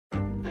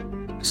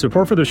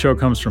Support for the show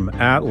comes from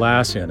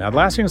Atlassian.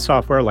 Atlassian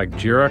software like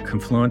Jira,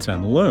 Confluence,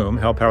 and Loom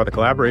help power the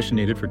collaboration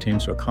needed for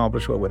teams to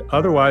accomplish what would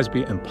otherwise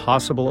be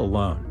impossible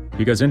alone.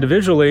 Because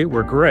individually,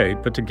 we're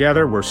great, but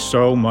together, we're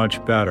so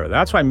much better.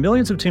 That's why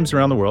millions of teams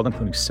around the world,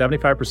 including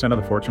 75%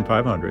 of the Fortune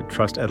 500,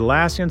 trust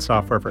Atlassian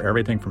software for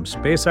everything from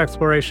space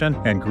exploration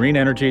and green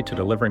energy to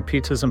delivering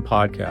pizzas and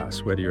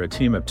podcasts. Whether you're a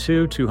team of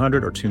 2,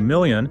 200, or 2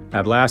 million,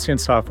 Atlassian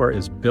software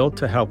is built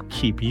to help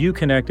keep you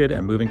connected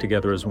and moving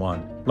together as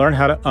one. Learn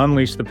how to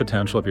unleash the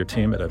potential of your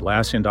team at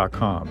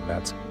Atlassian.com.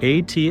 That's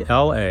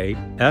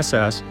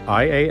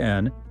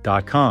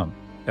Atlassian.com.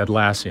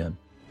 Atlassian.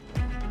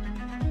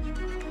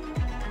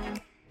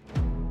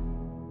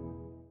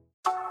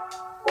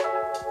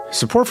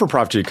 Support for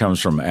Prop G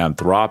comes from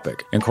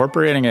Anthropic.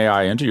 Incorporating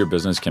AI into your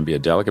business can be a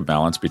delicate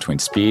balance between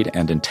speed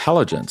and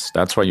intelligence.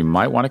 That's why you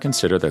might want to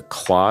consider the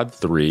Claude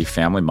 3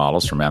 family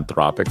models from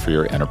Anthropic for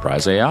your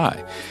enterprise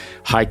AI.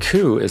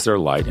 Haiku is their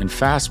light and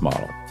fast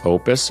model.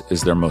 Opus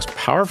is their most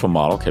powerful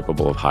model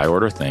capable of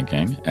high-order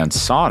thinking, and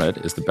Sonnet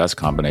is the best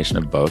combination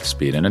of both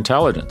speed and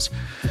intelligence.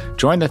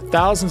 Join the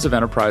thousands of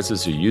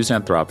enterprises who use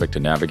Anthropic to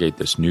navigate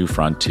this new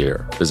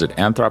frontier. Visit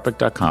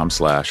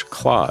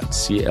anthropic.com/Claude,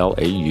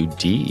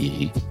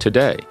 C-L-A-U-D-E,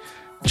 today.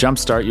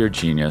 Jumpstart your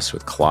genius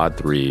with Claude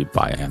 3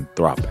 by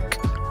Anthropic.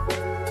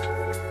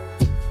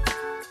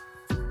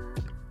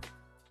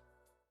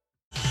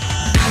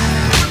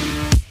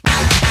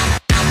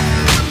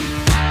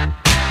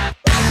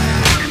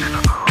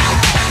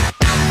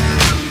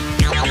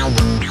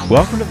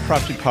 Welcome to the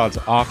Prop G Pod's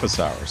Office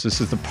Hours. This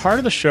is the part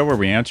of the show where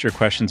we answer your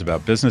questions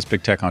about business,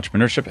 big tech,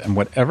 entrepreneurship, and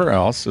whatever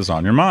else is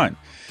on your mind.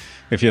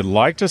 If you'd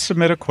like to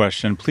submit a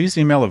question, please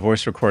email a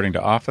voice recording to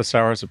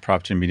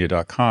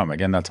officehours@propgmedia.com.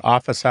 Again, that's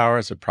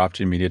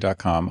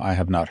officehours@propgmedia.com. I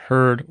have not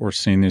heard or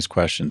seen these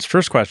questions.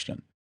 First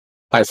question.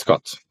 Hi,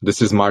 Scott.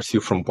 This is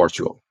Marcio from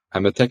Portugal.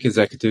 I'm a tech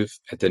executive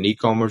at an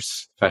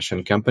e-commerce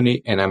fashion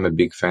company, and I'm a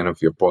big fan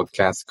of your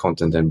podcast,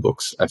 content, and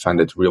books. I find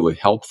it really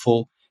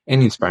helpful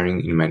and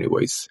inspiring in many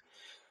ways.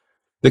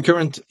 The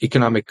current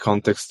economic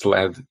context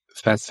led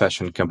fast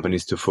fashion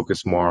companies to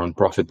focus more on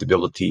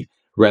profitability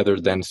rather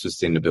than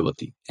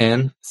sustainability.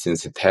 And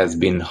since it has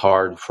been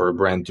hard for a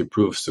brand to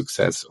prove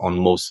success on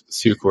most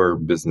circular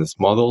business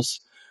models,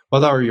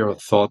 what are your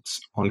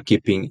thoughts on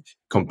keeping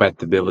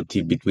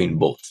compatibility between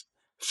both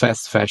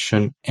fast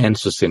fashion and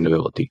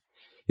sustainability?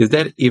 Is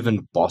that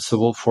even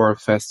possible for a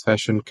fast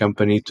fashion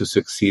company to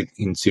succeed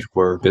in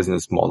circular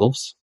business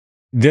models?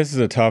 This is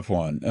a tough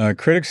one.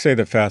 Critics say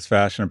that fast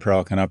fashion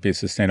apparel cannot be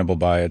sustainable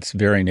by its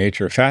very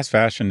nature. Fast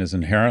fashion is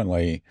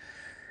inherently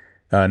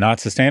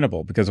not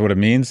sustainable because what it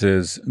means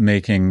is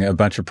making a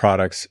bunch of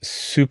products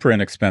super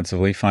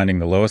inexpensively, finding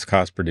the lowest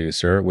cost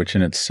producer, which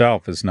in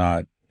itself is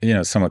not,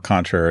 somewhat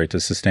contrary to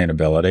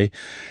sustainability.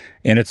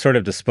 And it's sort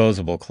of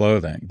disposable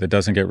clothing that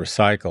doesn't get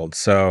recycled.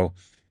 So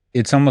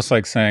it's almost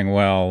like saying,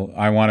 well,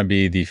 I want to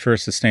be the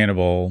first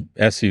sustainable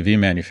SUV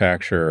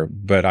manufacturer,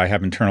 but I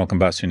have internal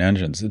combustion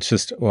engines. It's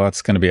just,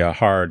 it's going to be a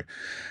hard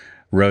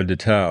road to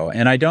toe.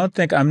 And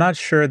I'm not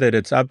sure that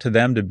it's up to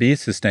them to be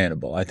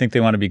sustainable. I think they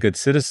want to be good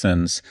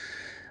citizens,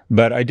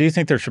 but I do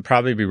think there should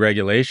probably be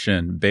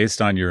regulation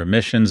based on your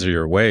emissions or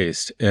your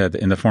waste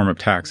in the form of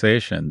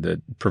taxation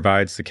that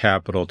provides the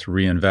capital to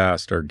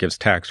reinvest or gives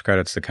tax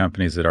credits to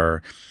companies that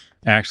are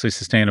actually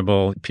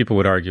sustainable. People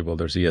would argue, well,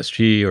 there's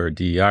ESG or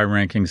DEI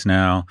rankings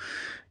now.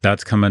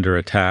 That's come under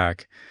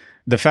attack.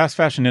 The fast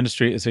fashion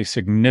industry is a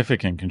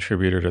significant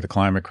contributor to the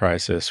climate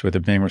crisis, with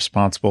it being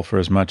responsible for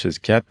as much as,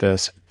 get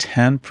this,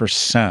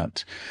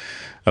 10%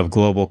 of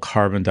global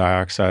carbon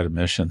dioxide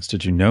emissions.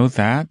 Did you know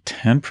that?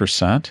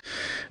 10%?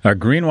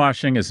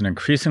 Greenwashing is an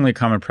increasingly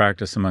common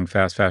practice among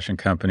fast fashion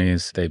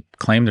companies. They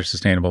claim they're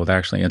sustainable without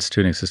actually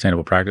instituting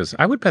sustainable practices.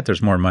 I would bet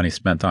there's more money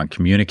spent on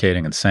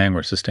communicating and saying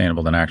we're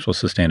sustainable than actual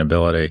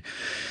sustainability.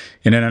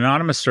 In an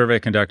anonymous survey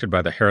conducted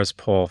by the Harris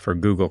Poll for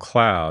Google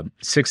Cloud,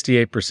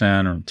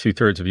 68% or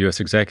two-thirds of U.S.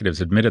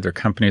 executives admitted their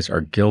companies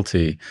are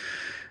guilty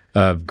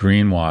of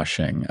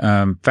greenwashing.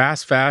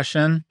 Fast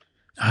fashion,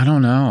 I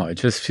don't know. It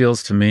just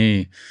feels to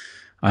me,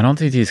 I don't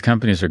think these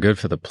companies are good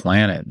for the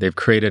planet. They've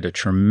created a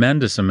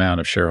tremendous amount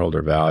of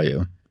shareholder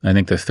value. I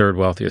think the third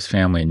wealthiest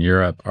family in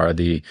Europe are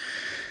the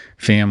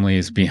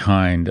families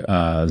behind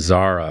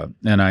Zara.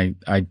 And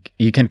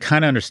you can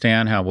kind of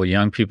understand how, well,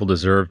 young people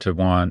deserve to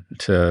want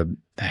to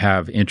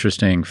have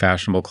interesting,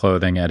 fashionable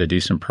clothing at a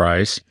decent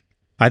price.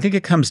 I think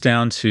it comes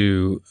down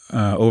to,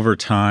 over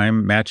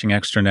time, matching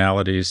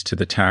externalities to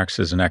the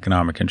taxes and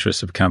economic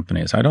interests of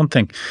companies. I don't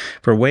think,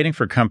 if we're waiting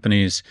for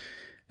companies,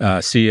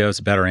 CEOs,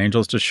 better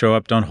angels to show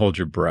up, don't hold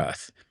your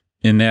breath.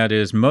 And that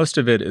is, most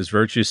of it is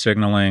virtue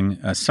signaling.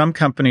 Some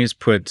companies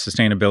put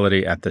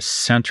sustainability at the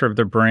center of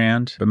their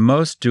brand, but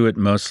most do it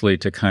mostly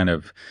to kind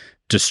of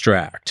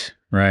distract,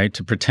 right?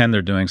 To pretend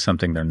they're doing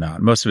something they're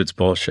not. Most of it's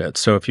bullshit.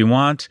 So if you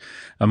want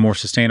a more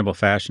sustainable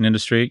fashion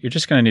industry, you're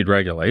just going to need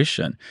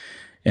regulation.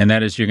 And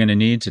that is, you're going to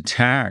need to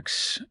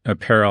tax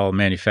apparel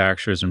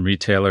manufacturers and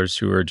retailers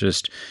who are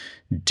just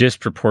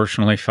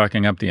disproportionately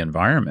fucking up the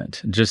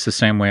environment. Just the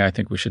same way I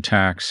think we should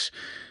tax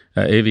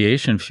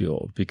aviation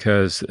fuel,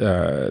 because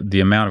the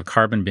amount of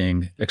carbon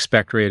being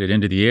expectorated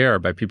into the air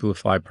by people who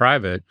fly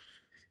private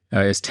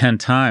is 10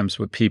 times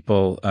what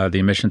the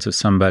emissions of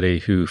somebody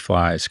who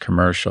flies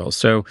commercial.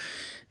 So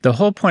the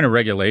whole point of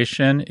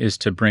regulation is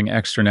to bring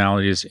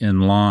externalities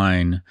in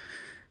line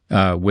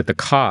with the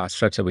cost,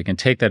 such that we can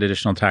take that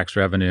additional tax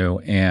revenue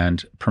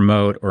and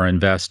promote or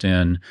invest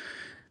in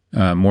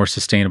more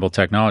sustainable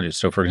technologies.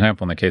 So, for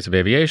example, in the case of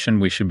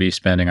aviation, I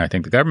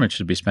think the government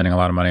should be spending a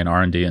lot of money on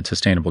R&D and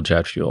sustainable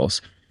jet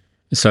fuels,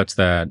 such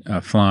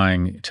that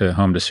flying to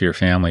home to see your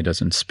family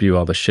doesn't spew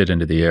all the shit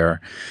into the air.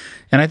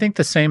 And I think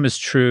the same is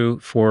true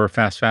for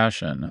fast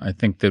fashion. I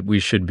think that we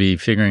should be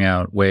figuring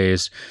out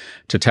ways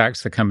to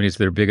tax the companies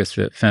that are biggest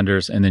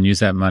offenders and then use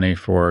that money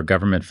for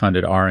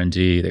government-funded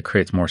R&D that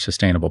creates more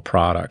sustainable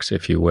products,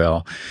 if you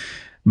will.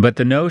 But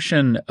the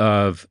notion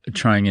of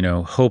trying,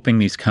 hoping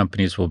these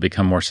companies will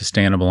become more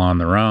sustainable on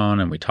their own,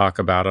 and we talk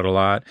about it a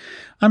lot,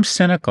 I'm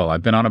cynical.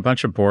 I've been on a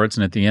bunch of boards,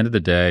 and at the end of the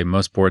day,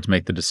 most boards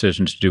make the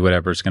decision to do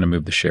whatever is going to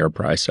move the share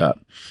price up.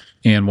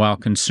 And while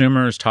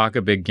consumers talk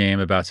a big game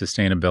about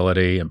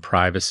sustainability and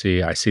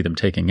privacy, I see them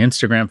taking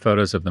Instagram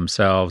photos of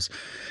themselves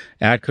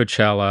at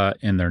Coachella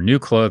in their new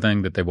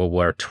clothing that they will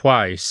wear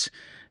twice,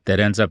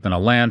 that ends up in a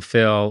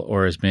landfill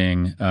or is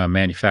being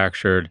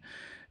manufactured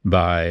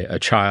by a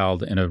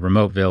child in a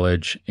remote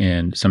village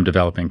in some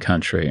developing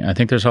country. I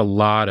think there's I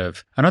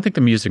don't think the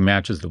music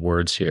matches the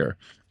words here,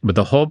 but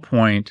the whole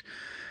point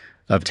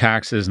of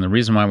taxes and the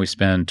reason why we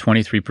spend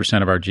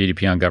 23% of our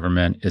GDP on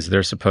government is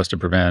they're supposed to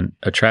prevent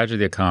a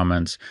tragedy of the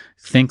commons,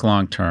 think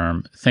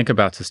long-term, think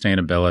about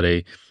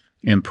sustainability,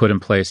 and put in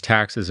place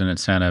taxes and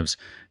incentives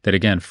that,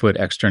 again, foot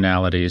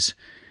externalities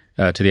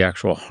to the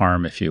actual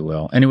harm, if you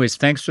will. Anyways,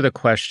 thanks for the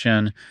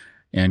question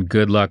and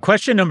good luck.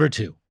 Question number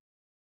 2.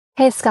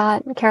 Hey,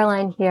 Scott.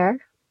 Caroline here.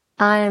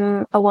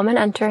 I'm a woman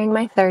entering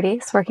my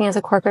 30s, working as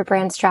a corporate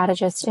brand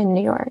strategist in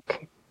New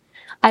York.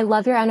 I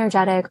love your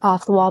energetic,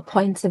 off-the-wall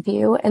points of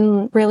view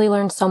and really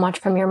learned so much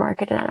from your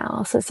market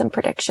analysis and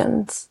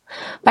predictions.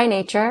 By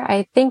nature,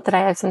 I think that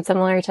I have some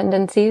similar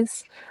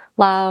tendencies.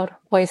 Loud,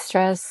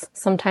 boisterous,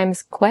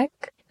 sometimes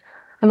quick.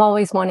 I'm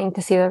always wanting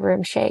to see the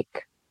room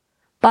shake.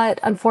 But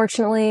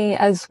unfortunately,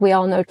 as we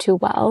all know too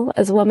well,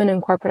 as a woman in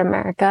corporate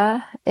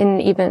America,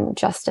 and even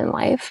just in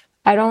life,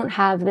 I don't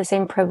have the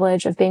same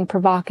privilege of being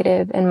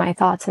provocative in my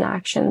thoughts and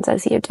actions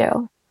as you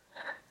do.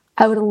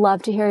 I would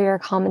love to hear your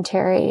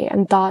commentary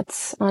and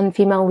thoughts on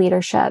female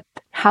leadership,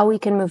 how we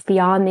can move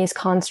beyond these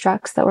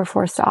constructs that we're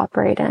forced to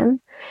operate in,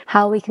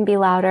 how we can be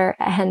louder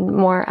and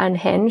more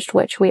unhinged,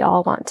 which we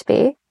all want to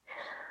be.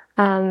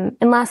 And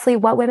lastly,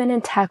 what women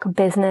in tech,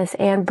 business,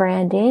 and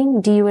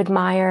branding do you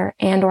admire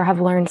and or have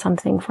learned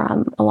something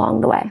from along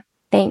the way?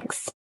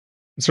 Thanks.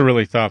 It's a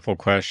really thoughtful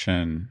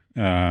question,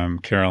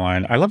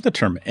 Caroline. I love the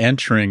term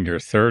entering your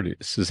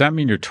 30s. Does that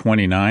mean you're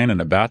 29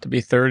 and about to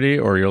be 30,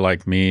 or you're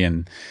like me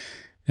and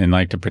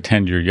like to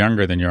pretend you're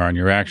younger than you are and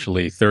you're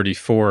actually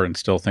 34 and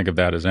still think of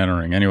that as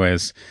entering?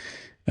 Anyways,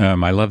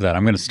 I love that.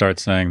 I'm going to start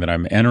saying that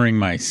I'm entering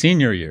my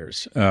senior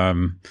years.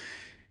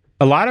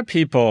 A lot of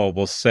people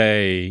will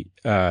say,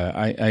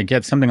 I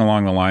get something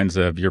along the lines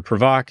of, you're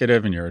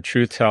provocative and you're a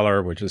truth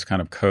teller, which is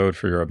kind of code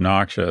for you're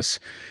obnoxious.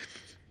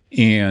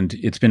 And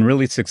it's been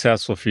really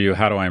successful for you.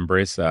 How do I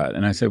embrace that?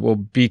 And I say, well,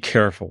 be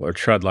careful or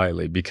tread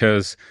lightly,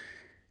 because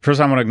first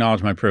I want to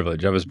acknowledge my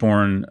privilege. I was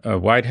born a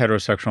white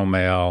heterosexual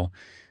male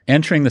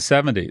entering the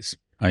 70s,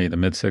 i.e. the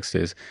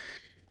mid-60s.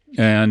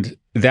 And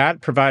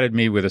that provided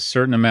me with a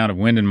certain amount of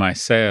wind in my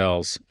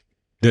sails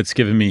that's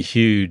given me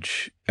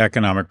huge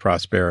economic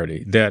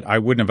prosperity that I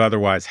wouldn't have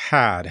otherwise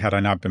had I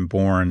not been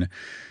born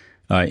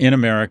in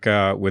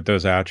America with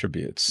those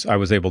attributes. I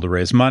was able to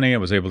raise money. I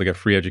was able to get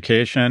free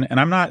education.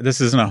 And this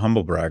isn't a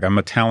humble brag. I'm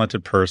a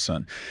talented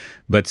person.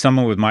 But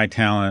someone with my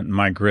talent and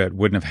my grit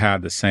wouldn't have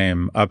had the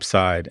same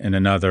upside in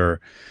another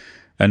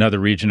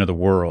region of the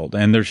world.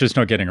 And there's just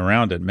no getting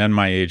around it. Men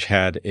my age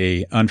had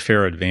an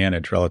unfair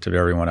advantage relative to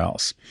everyone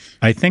else.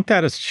 I think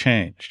that has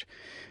changed.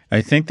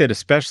 I think that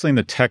especially in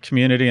the tech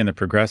community and the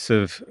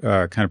progressive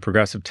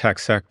tech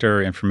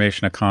sector,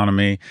 information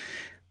economy,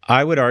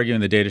 I would argue,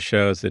 and the data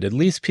shows, that at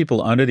least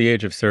people under the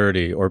age of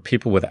 30 or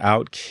people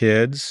without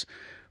kids,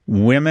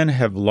 women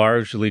have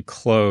largely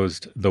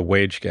closed the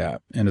wage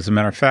gap. And as a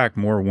matter of fact,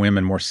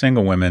 more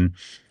single women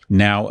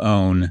now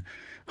own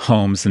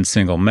homes than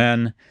single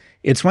men.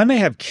 It's when they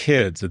have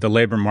kids that the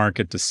labor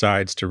market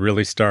decides to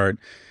really start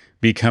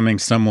becoming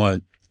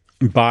somewhat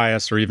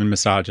biased or even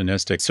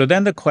misogynistic. So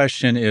then the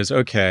question is,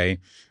 okay,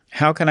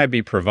 how can I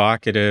be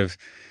provocative?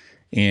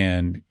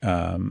 And,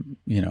 I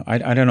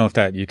don't know if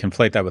that you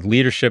conflate that with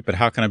leadership, but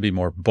how can I be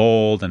more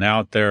bold and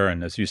out there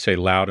and, as you say,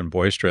 loud and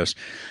boisterous?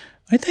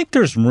 I think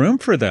there's room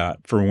for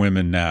that for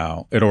women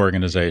now at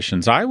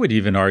organizations. I would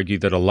even argue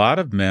that a lot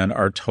of men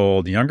are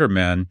told, younger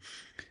men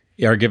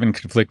are given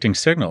conflicting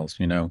signals.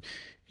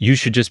 You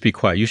should just be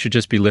quiet. You should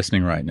just be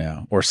listening right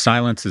now, or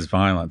silence is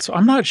violence. So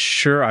I'm not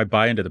sure I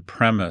buy into the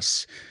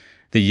premise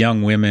that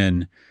young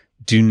women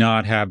do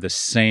not have the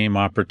same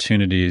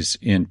opportunities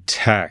in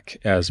tech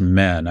as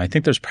men. I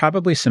think there's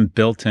probably some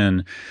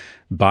built-in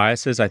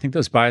biases. I think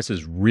those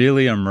biases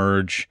really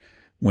emerge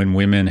when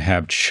women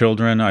have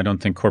children. I don't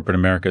think corporate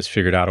America has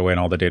figured out a way, and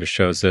all the data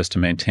shows this, to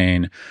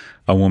maintain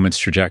a woman's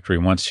trajectory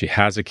once she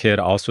has a kid.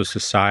 Also,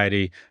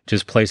 society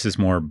just places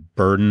more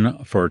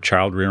burden for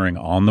child rearing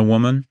on the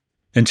woman.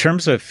 In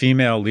terms of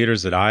female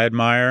leaders that I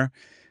admire,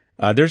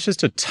 there's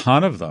just a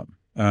ton of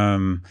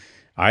them.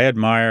 I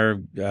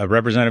admire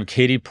Representative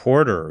Katie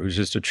Porter, who's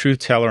just a truth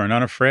teller and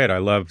unafraid. I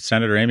love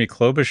Senator Amy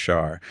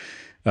Klobuchar.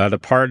 The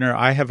partner,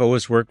 I have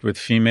always worked with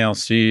female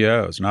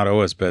CEOs, not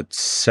always, but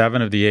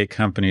 7 of the 8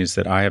 companies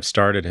that I have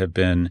started have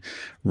been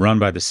run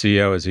by the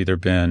CEO has either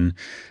been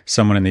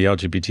someone in the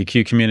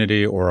LGBTQ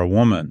community or a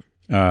woman.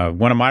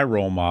 One of my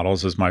role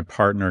models is my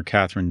partner,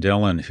 Catherine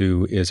Dillon,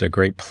 who is a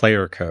great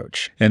player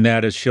coach. And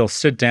that is, she'll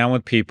sit down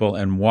with people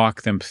and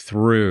walk them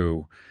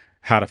through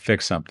how to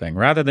fix something.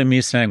 Rather than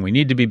me saying we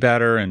need to be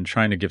better and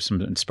trying to give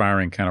some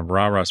inspiring kind of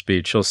rah-rah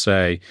speech, she'll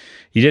say,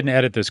 you didn't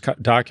edit this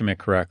document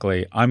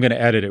correctly. I'm going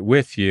to edit it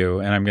with you,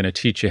 and I'm going to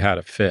teach you how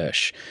to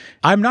fish.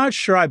 I'm not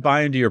sure I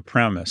buy into your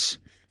premise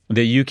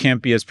that you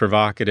can't be as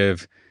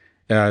provocative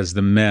as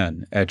the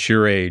men at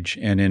your age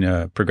and in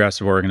a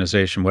progressive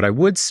organization. What I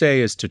would say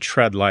is to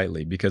tread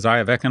lightly, because I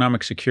have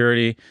economic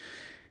security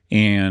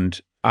and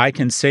I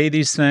can say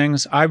these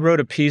things. I wrote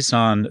a piece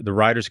on the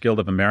Writers Guild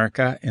of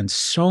America, and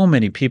so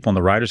many people in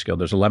the Writers Guild,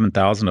 there's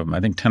 11,000 of them. I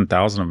think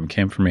 10,000 of them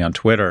came from me on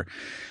Twitter.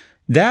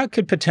 That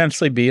could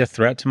potentially be a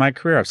threat to my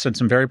career. I've said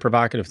some very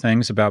provocative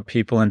things about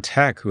people in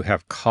tech who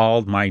have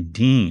called my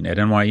dean at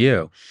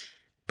NYU.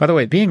 By the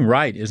way, being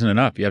right isn't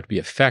enough. You have to be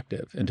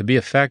effective. And to be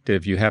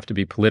effective, you have to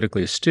be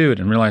politically astute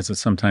and realize that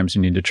sometimes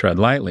you need to tread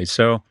lightly.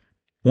 So,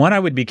 one, I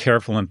would be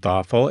careful and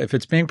thoughtful. If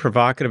it's being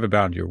provocative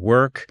about your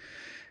work,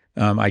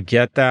 I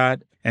get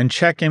that. And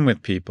check in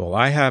with people.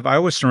 I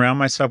always surround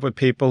myself with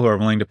people who are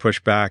willing to push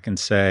back and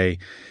say,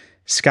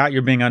 Scott,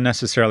 you're being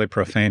unnecessarily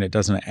profane. It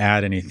doesn't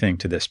add anything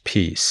to this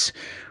piece.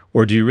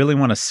 Or do you really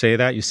want to say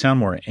that? You sound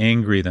more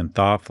angry than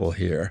thoughtful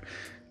here.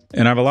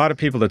 And I have a lot of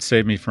people that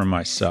save me from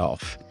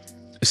myself.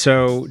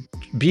 So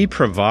be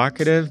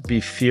provocative,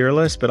 be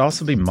fearless, but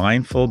also be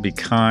mindful, be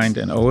kind,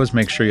 and always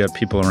make sure you have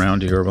people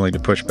around you who are willing to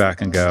push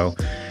back and go,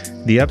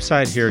 the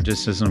upside here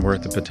just isn't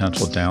worth the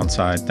potential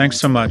downside. Thanks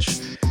so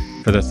much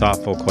for the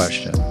thoughtful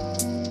question.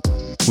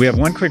 We have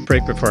one quick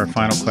break before our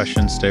final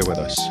question. Stay with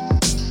us.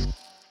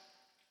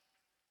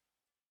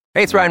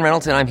 Hey, it's Ryan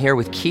Reynolds, and I'm here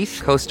with Keith,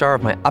 co-star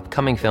of my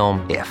upcoming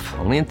film, If,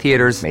 only in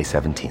theaters May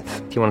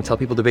 17th. Do you want to tell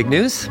people the big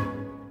news?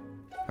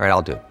 All right,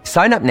 I'll do it.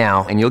 Sign up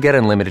now and you'll get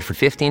unlimited for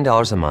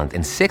 $15 a month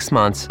and 6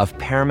 months of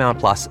Paramount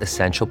Plus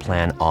Essential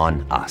Plan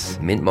on us.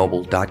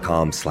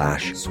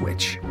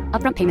 MintMobile.com/switch.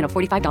 Upfront payment of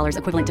 $45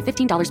 equivalent to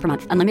 $15 per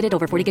month. Unlimited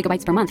over 40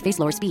 gigabytes per month. Face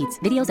lower speeds.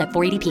 Videos at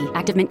 480p.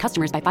 Active Mint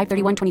customers by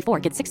 531.24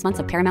 get 6 months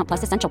of Paramount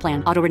Plus Essential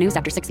Plan. Auto renews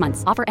after 6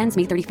 months. Offer ends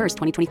May 31st,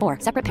 2024.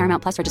 Separate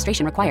Paramount Plus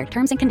registration required.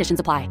 Terms and conditions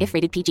apply if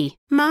rated PG.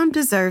 Mom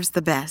deserves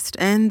the best,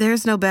 and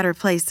there's no better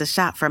place to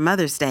shop for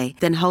Mother's Day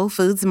than Whole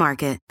Foods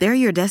Market. They're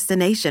your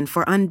destination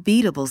for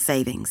unbeatable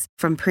savings.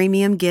 From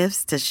premium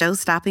gifts to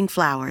show-stopping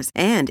flowers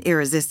and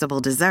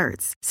irresistible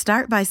desserts.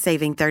 Start by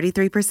saving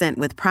 33%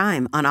 with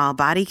Prime on all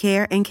body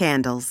care and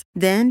candles.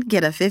 Then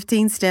get a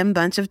 15-stem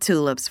bunch of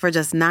tulips for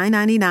just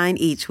 $9.99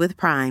 each with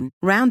Prime.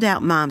 Round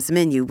out Mom's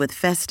menu with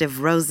festive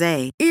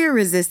rosé,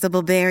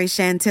 irresistible berry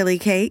chantilly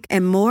cake,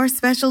 and more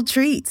special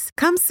treats.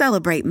 Come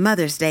celebrate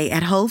Mother's Day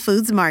at Whole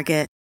Foods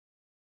Market.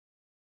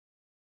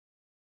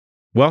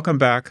 Welcome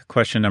back.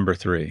 Question number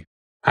 3.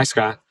 Hi,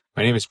 Scott.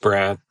 My name is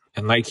Brad,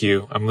 and like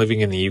you, I'm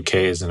living in the UK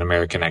as an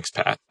American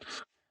expat.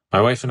 My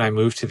wife and I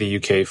moved to the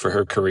UK for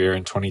her career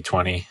in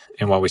 2020,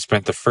 and while we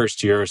spent the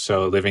first year or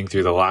so living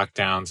through the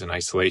lockdowns and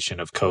isolation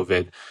of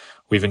COVID,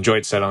 we've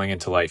enjoyed settling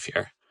into life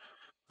here.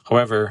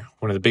 However,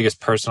 one of the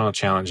biggest personal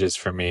challenges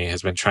for me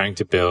has been trying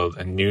to build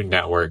a new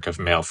network of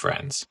male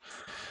friends.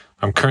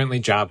 I'm currently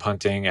job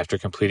hunting after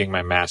completing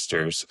my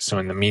master's, so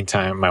in the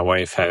meantime, my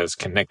wife has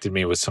connected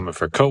me with some of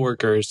her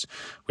coworkers,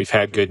 we've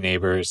had good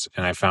neighbors,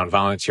 and I found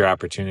volunteer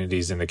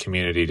opportunities in the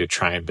community to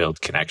try and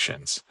build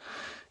connections.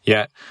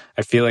 Yet,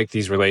 I feel like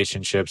these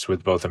relationships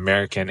with both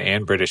American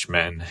and British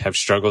men have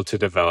struggled to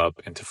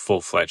develop into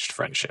full-fledged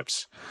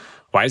friendships.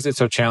 Why is it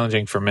so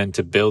challenging for men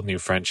to build new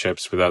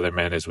friendships with other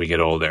men as we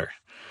get older?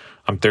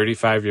 I'm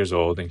 35 years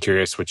old and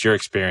curious what your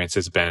experience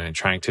has been in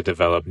trying to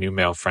develop new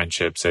male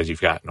friendships as you've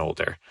gotten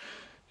older.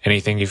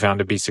 Anything you found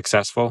to be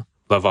successful?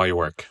 Love all your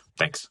work.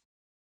 Thanks.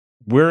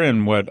 We're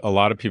in what a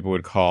lot of people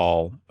would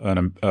call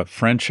a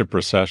friendship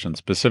recession,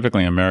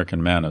 specifically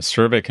American men. A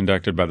survey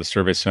conducted by the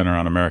Survey Center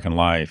on American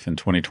Life in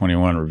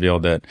 2021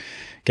 revealed that,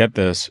 get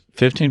this,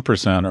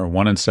 15% or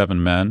 1 in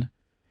 7 men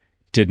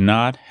did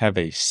not have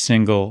a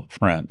single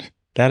friend.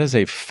 That is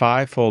a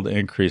 5-fold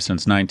increase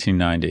since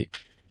 1990.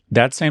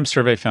 That same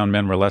survey found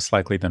men were less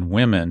likely than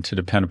women to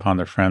depend upon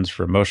their friends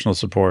for emotional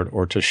support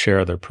or to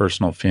share their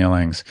personal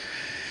feelings.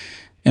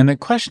 And the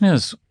question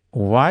is,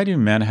 why do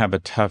men have a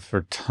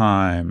tougher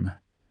time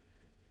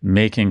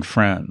making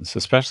friends,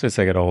 especially as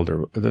they get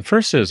older? The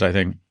first is, I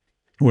think,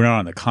 We're not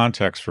on the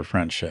context for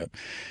friendship.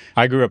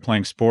 I grew up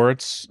playing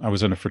sports. I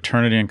was in a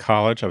fraternity in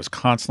college. I was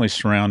constantly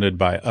surrounded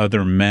by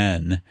other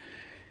men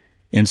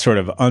in sort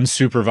of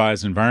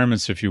unsupervised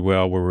environments, if you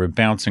will, where we're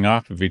bouncing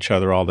off of each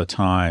other all the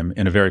time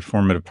in a very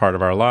formative part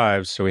of our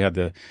lives. So we had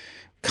the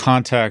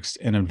context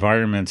and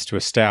environments to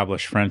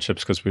establish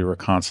friendships because we were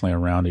constantly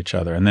around each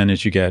other. And then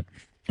as you get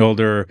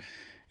older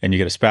and you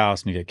get a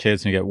spouse and you get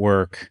kids and you get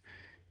work,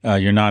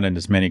 you're not in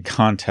as many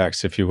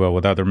contexts, if you will,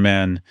 with other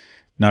men,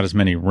 not as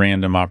many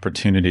random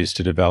opportunities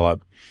to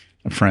develop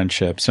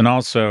friendships. And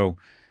also,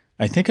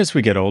 I think as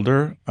we get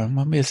older,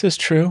 is this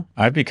true?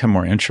 I've become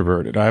more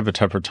introverted. I have a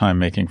tougher time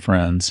making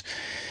friends.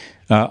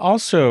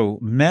 Also,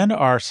 men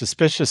are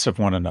suspicious of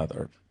one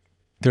another.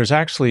 There's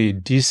actually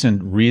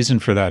decent reason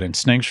for that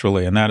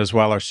instinctually, and that is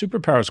while our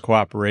superpower is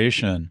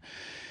cooperation,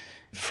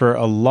 for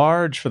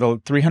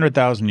the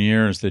 300,000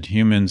 years that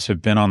humans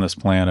have been on this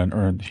planet,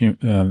 or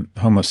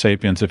Homo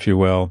sapiens, if you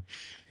will,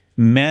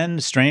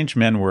 strange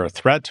men were a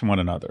threat to one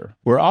another.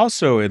 We're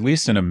also, at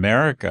least in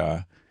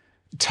America,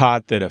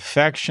 taught that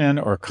affection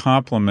or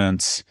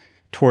compliments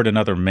toward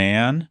another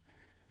man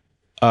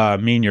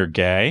mean you're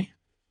gay,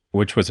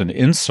 which was an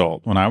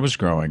insult when I was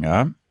growing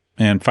up.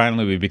 And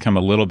finally, we become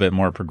a little bit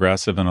more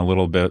progressive and a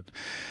little bit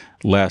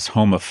less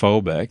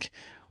homophobic.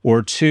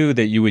 Or two,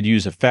 that you would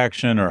use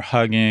affection or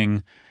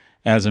hugging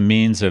as a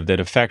means of that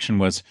affection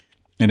was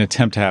an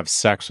attempt to have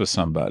sex with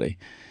somebody.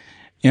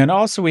 And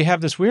also, we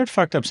have this weird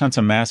fucked up sense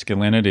of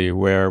masculinity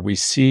where we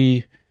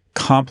see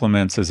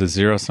compliments as a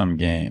zero-sum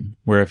game,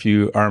 where if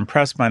you are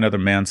impressed by another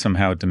man,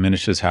 somehow it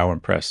diminishes how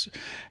impressed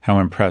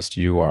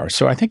you are.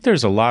 So I think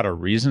there's a lot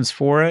of reasons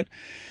for it.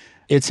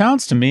 It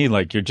sounds to me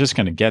like you're just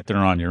going to get there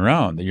on your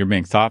own, that you're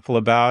being thoughtful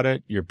about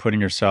it. You're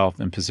putting yourself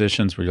in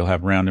positions where you'll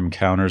have random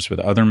encounters with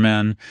other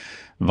men,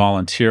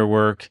 volunteer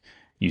work.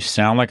 You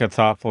sound like a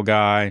thoughtful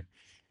guy.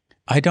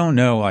 I don't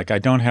know, I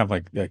don't have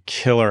a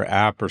killer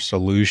app or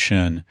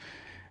solution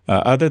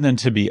other than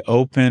to be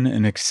open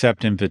and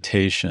accept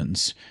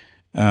invitations.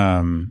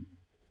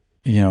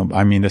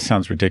 This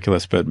sounds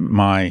ridiculous, but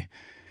my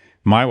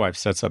wife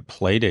sets up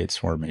play dates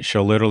for me.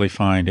 She'll literally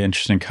find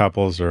interesting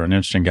couples or an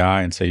interesting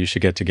guy and say, you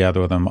should get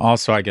together with them.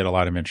 Also, I get a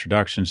lot of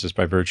introductions just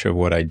by virtue of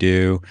what I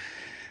do.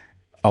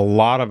 A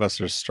lot of us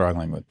are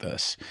struggling with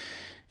this.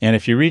 And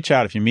if you reach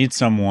out, if you meet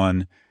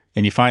someone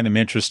and you find them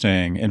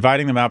interesting,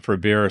 inviting them out for a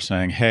beer or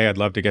saying, hey, I'd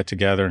love to get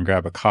together and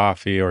grab a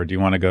coffee, or do you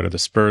want to go to the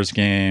Spurs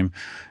game?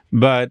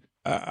 But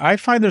I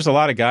find there's a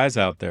lot of guys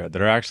out there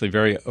that are actually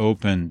very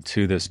open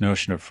to this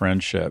notion of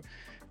friendship.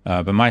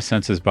 But my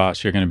sense is,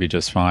 boss, you're going to be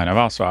just fine. I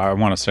want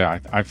to say,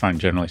 I find,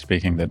 generally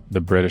speaking, that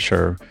the British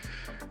are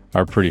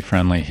pretty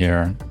friendly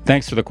here.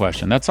 Thanks for the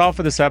question. That's all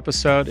for this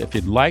episode. If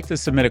you'd like to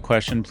submit a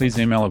question, please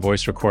email a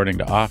voice recording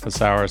to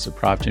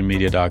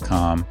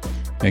officehours@propgmedia.com.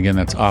 Again,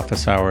 that's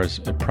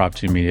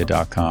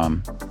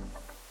officehours@propgmedia.com.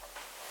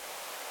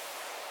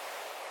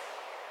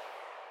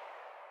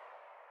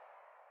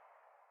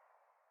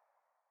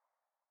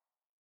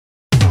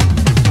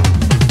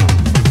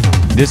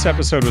 This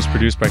episode was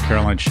produced by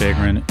Caroline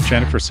Shagrin.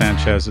 Jennifer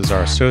Sanchez is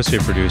our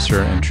associate producer,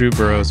 and Drew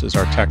Burrows is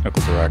our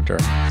technical director.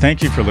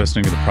 Thank you for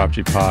listening to the Prop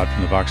G Pod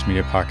from the Vox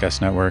Media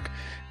Podcast Network.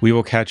 We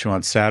will catch you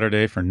on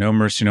Saturday for No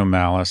Mercy, No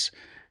Malice,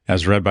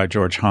 as read by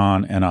George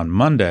Hahn, and on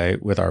Monday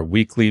with our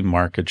weekly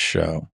market show.